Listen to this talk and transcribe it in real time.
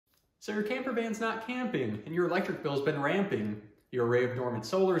So your camper van's not camping and your electric bill's been ramping. Your array of dormant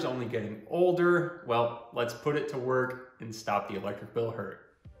solar is only getting older. Well, let's put it to work and stop the electric bill hurt.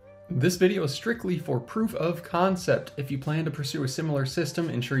 This video is strictly for proof of concept. If you plan to pursue a similar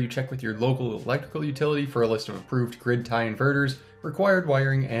system, ensure you check with your local electrical utility for a list of approved grid tie inverters, required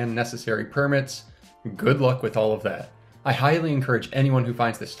wiring, and necessary permits. Good luck with all of that. I highly encourage anyone who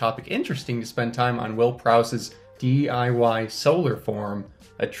finds this topic interesting to spend time on Will Prowse's DIY solar forum,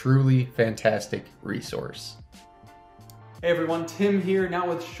 a truly fantastic resource. Hey everyone, Tim here, now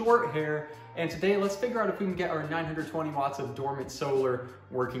with short hair, and today let's figure out if we can get our 920 watts of dormant solar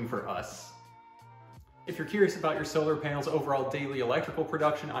working for us. If you're curious about your solar panel's overall daily electrical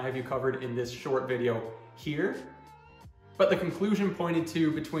production, I have you covered in this short video here. But the conclusion pointed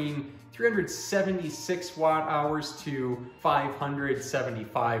to between 376 watt hours to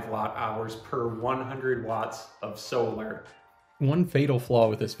 575 watt hours per 100 watts of solar. One fatal flaw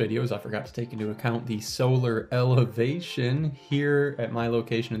with this video is I forgot to take into account the solar elevation. Here at my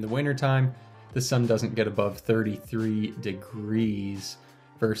location in the wintertime, the sun doesn't get above 33 degrees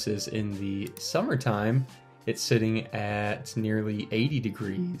versus in the summertime, it's sitting at nearly 80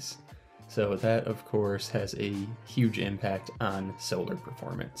 degrees. So that, of course, has a huge impact on solar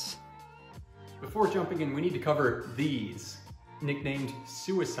performance. Before jumping in, we need to cover these, nicknamed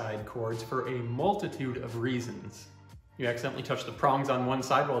suicide cords, for a multitude of reasons. You accidentally touch the prongs on one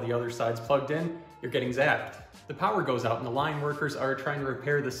side while the other side's plugged in, you're getting zapped. The power goes out and the line workers are trying to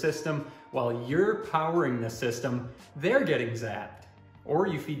repair the system while you're powering the system, they're getting zapped. Or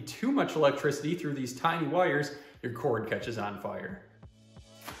you feed too much electricity through these tiny wires, your cord catches on fire.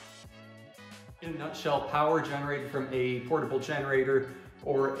 In a nutshell, power generated from a portable generator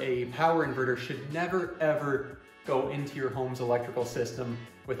or a power inverter should never ever go into your home's electrical system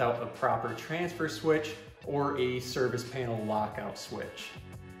without a proper transfer switch or a service panel lockout switch.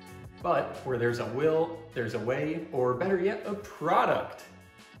 But where there's a will, there's a way, or better yet, a product.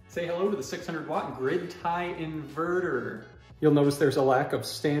 Say hello to the 600 watt grid tie inverter. You'll notice there's a lack of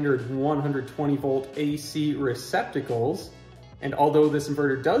standard 120 volt AC receptacles. And although this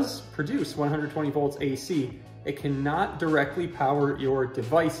inverter does produce 120 volts AC, it cannot directly power your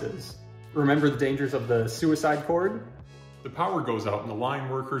devices. Remember the dangers of the suicide cord? The power goes out and the line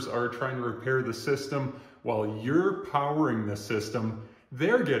workers are trying to repair the system while you're powering the system,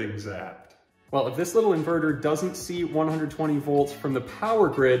 they're getting zapped. Well, if this little inverter doesn't see 120 volts from the power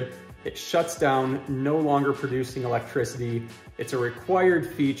grid, it shuts down, no longer producing electricity. It's a required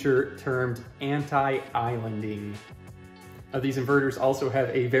feature termed anti-islanding. Now, these inverters also have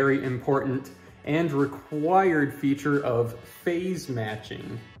a very important and required feature of phase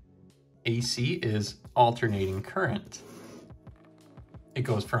matching. AC is alternating current. It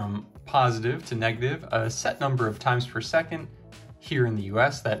goes from positive to negative a set number of times per second. Here in the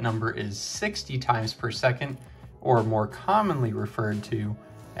US, that number is 60 times per second, or more commonly referred to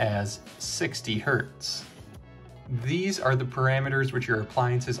as 60 hertz. These are the parameters which your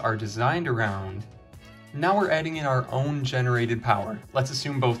appliances are designed around. Now we're adding in our own generated power. Let's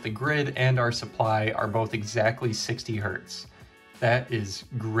assume both the grid and our supply are both exactly 60 hertz. That is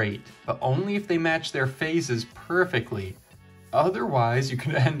great, but only if they match their phases perfectly. Otherwise, you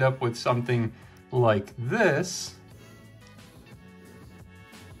could end up with something like this,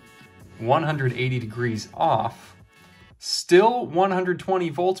 180 degrees off, still 120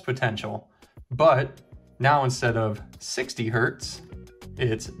 volts potential, but now instead of 60 hertz,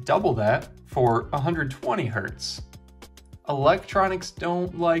 it's double that for 120 hertz. Electronics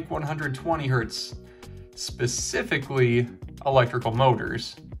don't like 120 hertz, specifically electrical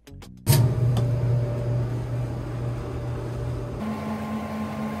motors.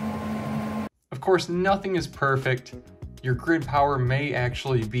 Of course, nothing is perfect. Your grid power may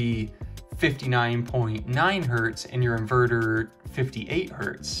actually be 59.9 hertz and your inverter 58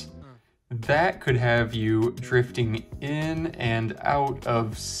 hertz. That could have you drifting in and out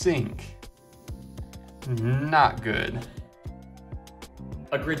of sync. Not good.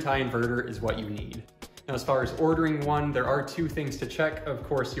 A grid tie inverter is what you need. Now, as far as ordering one, there are two things to check. Of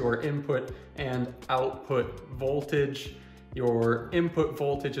course, your input and output voltage. Your input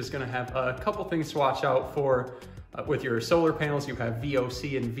voltage is going to have a couple things to watch out for. With your solar panels, you have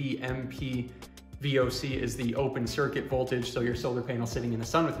VOC and VMP. VOC is the open circuit voltage, so your solar panel sitting in the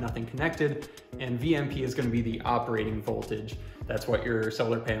sun with nothing connected, and VMP is going to be the operating voltage. That's what your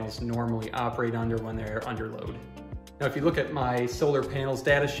solar panels normally operate under when they're under load. Now, if you look at my solar panels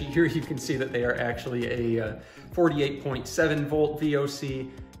data sheet here, you can see that they are actually a 48.7 volt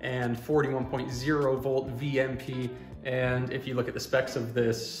VOC and 41.0 volt VMP. And if you look at the specs of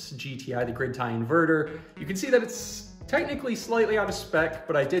this GTI, the grid tie inverter, you can see that it's technically slightly out of spec,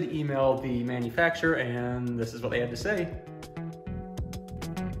 but I did email the manufacturer and this is what they had to say.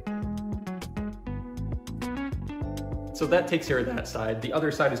 So that takes care of that side. The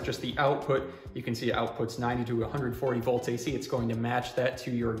other side is just the output. You can see it outputs 90 to 140 volts AC. It's going to match that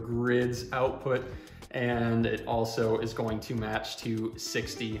to your grid's output, and it also is going to match to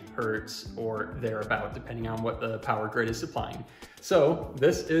 60 hertz or thereabout, depending on what the power grid is supplying. So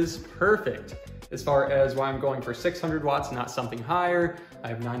this is perfect. As far as why I'm going for 600 watts, not something higher. I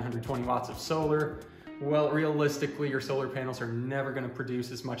have 920 watts of solar. Well, realistically, your solar panels are never going to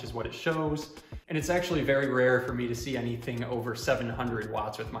produce as much as what it shows. And it's actually very rare for me to see anything over 700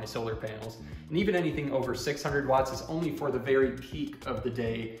 watts with my solar panels. And even anything over 600 watts is only for the very peak of the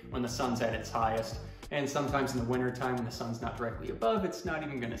day when the sun's at its highest. And sometimes in the winter time when the sun's not directly above, it's not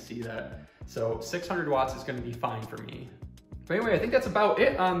even going to see that. So 600 watts is going to be fine for me. But anyway, I think that's about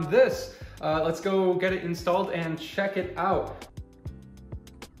it on this. Let's go get it installed and check it out.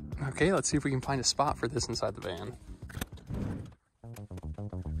 Okay, let's see if we can find a spot for this inside the van.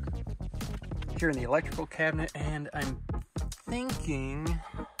 Here in the electrical cabinet, and I'm thinking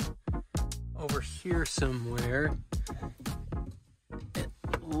over here somewhere. It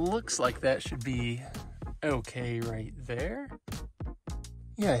looks like that should be okay right there.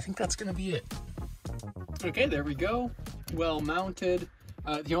 Yeah, I think that's gonna be it. Okay, there we go. Well mounted.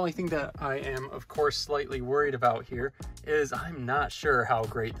 The only thing that I am, of course, slightly worried about here is I'm not sure how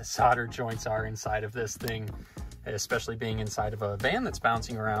great the solder joints are inside of this thing, especially being inside of a van that's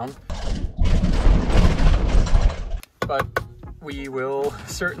bouncing around. But we will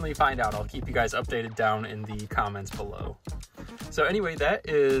certainly find out. I'll keep you guys updated down in the comments below. So anyway, that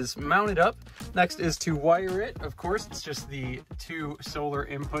is mounted up. Next is to wire it. Of course, it's just the 2 solar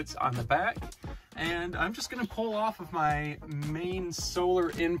inputs on the back. And I'm just gonna pull off of my main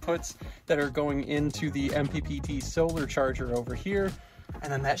solar inputs that are going into the MPPT solar charger over here.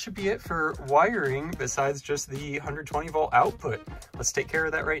 And then that should be it for wiring besides just the 120 volt output. Let's take care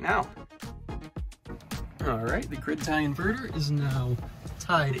of that right now. All right, the grid tie inverter is now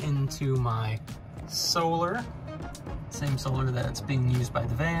tied into my solar. Same solar that's being used by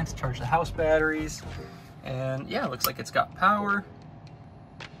the van to charge the house batteries. And yeah, it looks like it's got power.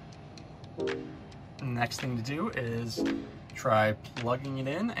 Next thing to do is try plugging it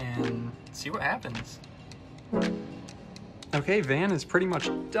in and see what happens. Okay, van is pretty much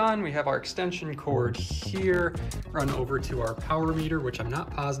done. We have our extension cord here. Run over to our power meter, which I'm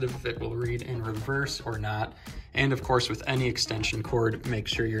not positive if it will read in reverse or not. And of course, with any extension cord, make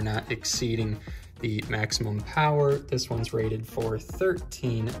sure you're not exceeding the maximum power. This one's rated for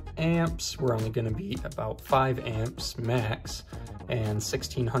 13 amps. We're only gonna be about 5 amps max and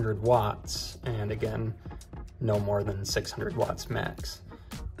 1600 watts. And again, no more than 600 watts max.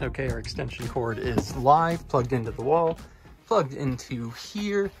 Okay, our extension cord is live, plugged into the wall, plugged into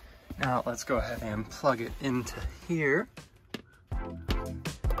here. Now let's go ahead and plug it into here.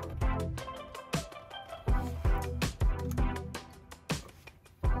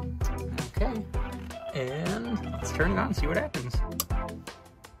 Okay, and let's turn it on and see what happens.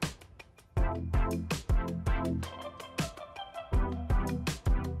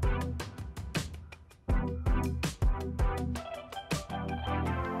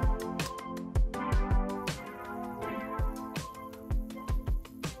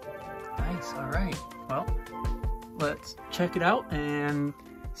 Nice, all right. Well, let's check it out and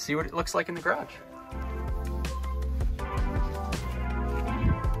see what it looks like in the garage.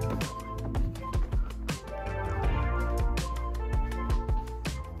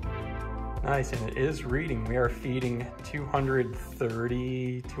 Nice, and it is reading. We are feeding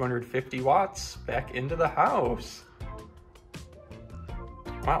 230, 250 watts back into the house.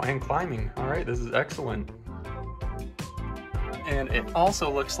 Wow, and climbing. All right, this is excellent. And it also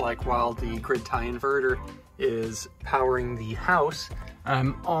looks like while the grid tie inverter is powering the house,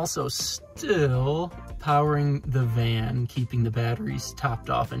 I'm also still powering the van, keeping the batteries topped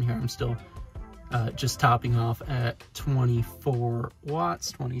off in here. I'm still just topping off at 24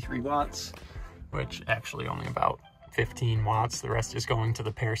 watts, 23 watts, which actually only about 15 watts. The rest is going to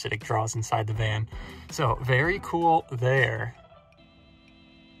the parasitic draws inside the van. So very cool there.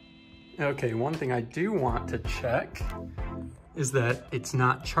 Okay, one thing I do want to check is that it's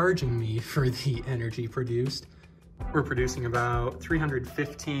not charging me for the energy produced. We're producing about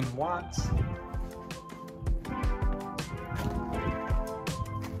 315 watts.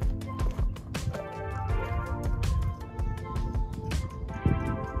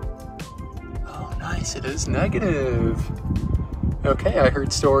 Nice, it is negative. Okay, I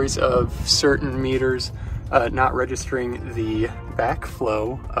heard stories of certain meters not registering the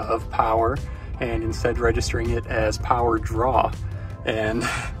backflow of power, and instead registering it as power draw, and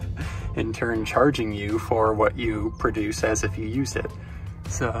in turn charging you for what you produce as if you used it.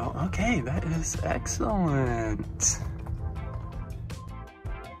 So, okay, that is excellent.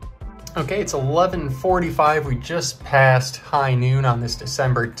 Okay, it's 11:45. We just passed high noon on this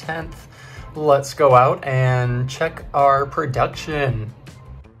December 10th. Let's go out and check our production.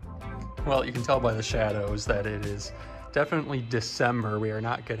 Well, you can tell by the shadows that it is definitely December. We are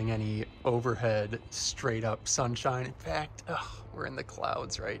not getting any overhead straight up sunshine. In fact, we're in the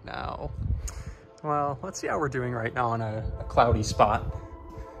clouds right now. Well, let's see how we're doing right now on a cloudy spot.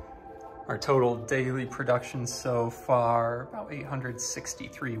 Our total daily production so far, about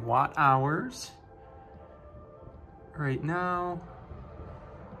 863 watt hours. Right now,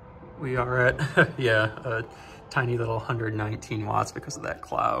 we are at, a tiny little 119 watts because of that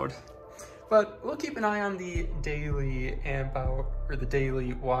cloud. But we'll keep an eye on the daily amp hour, or the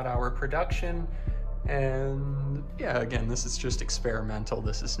daily watt hour production. And yeah, again, this is just experimental.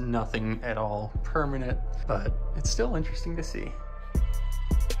 This is nothing at all permanent, but it's still interesting to see.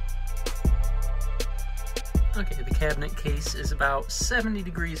 Okay, the cabinet case is about 70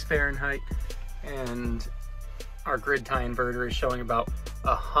 degrees Fahrenheit, and our grid tie inverter is showing about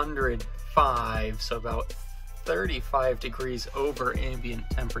 105, so about 35 degrees over ambient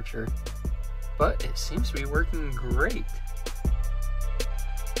temperature. But it seems to be working great.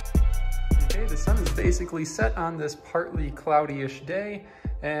 Okay, the sun is basically set on this partly cloudy-ish day,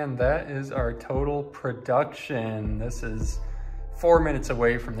 and that is our total production. This is 4 minutes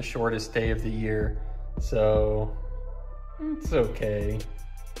away from the shortest day of the year. So, it's okay.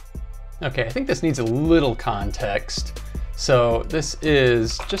 Okay, I think this needs a little context. So this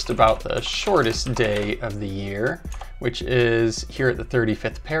is just about the shortest day of the year, which is here at the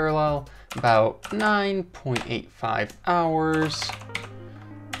 35th parallel, about 9.85 hours.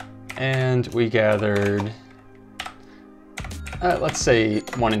 And we gathered, let's say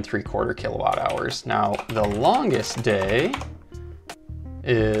 1 3/4 kilowatt hours. Now, the longest day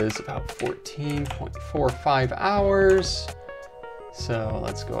is about 14.45 hours. So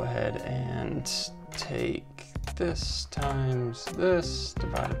let's go ahead and take this times this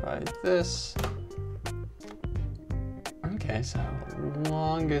divided by this. Okay, so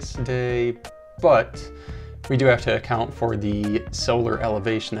longest day, but we do have to account for the solar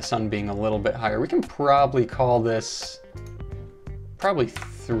elevation, the sun being a little bit higher. We can probably call this probably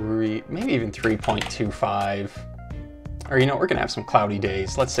 3, maybe even 3.25. Or you know, we're gonna have some cloudy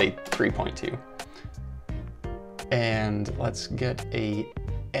days. Let's say 3.2. And let's get a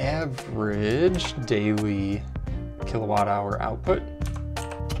average daily kilowatt hour output.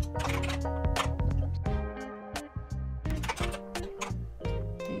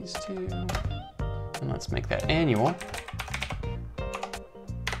 These two, and let's make that annual.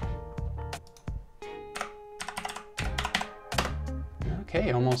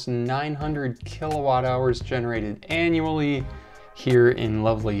 Okay, almost 900 kilowatt hours generated annually here in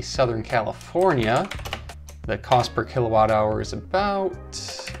lovely Southern California. The cost per kilowatt hour is about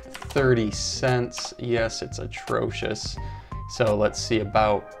 30 cents. Yes, it's atrocious. So let's see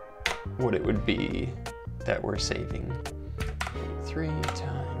about what it would be that we're saving. 3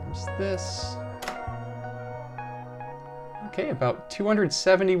 times this. Okay, about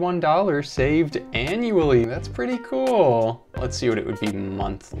 $271 saved annually. That's pretty cool. Let's see what it would be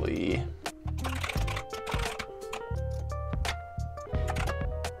monthly.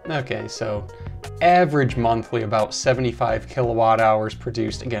 Okay, so average monthly, about 75 kilowatt hours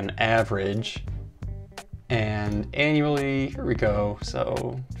produced. Again, average. And annually, here we go.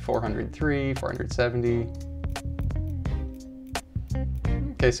 So 403, 470.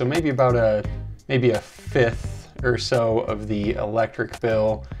 Okay, so maybe about a fifth or so of the electric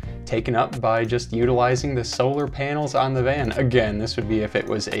bill taken up by just utilizing the solar panels on the van. Again, this would be if it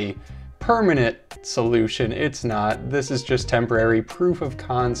was a permanent solution. It's not. This is just temporary proof of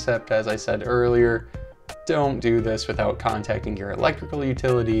concept, as I said earlier. Don't do this without contacting your electrical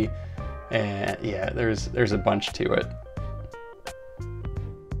utility. And yeah, there's a bunch to it.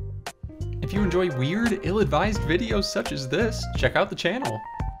 If you enjoy weird, ill-advised videos such as this, check out the channel.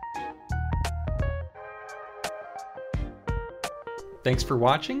 Thanks for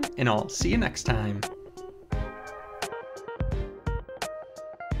watching, and I'll see you next time.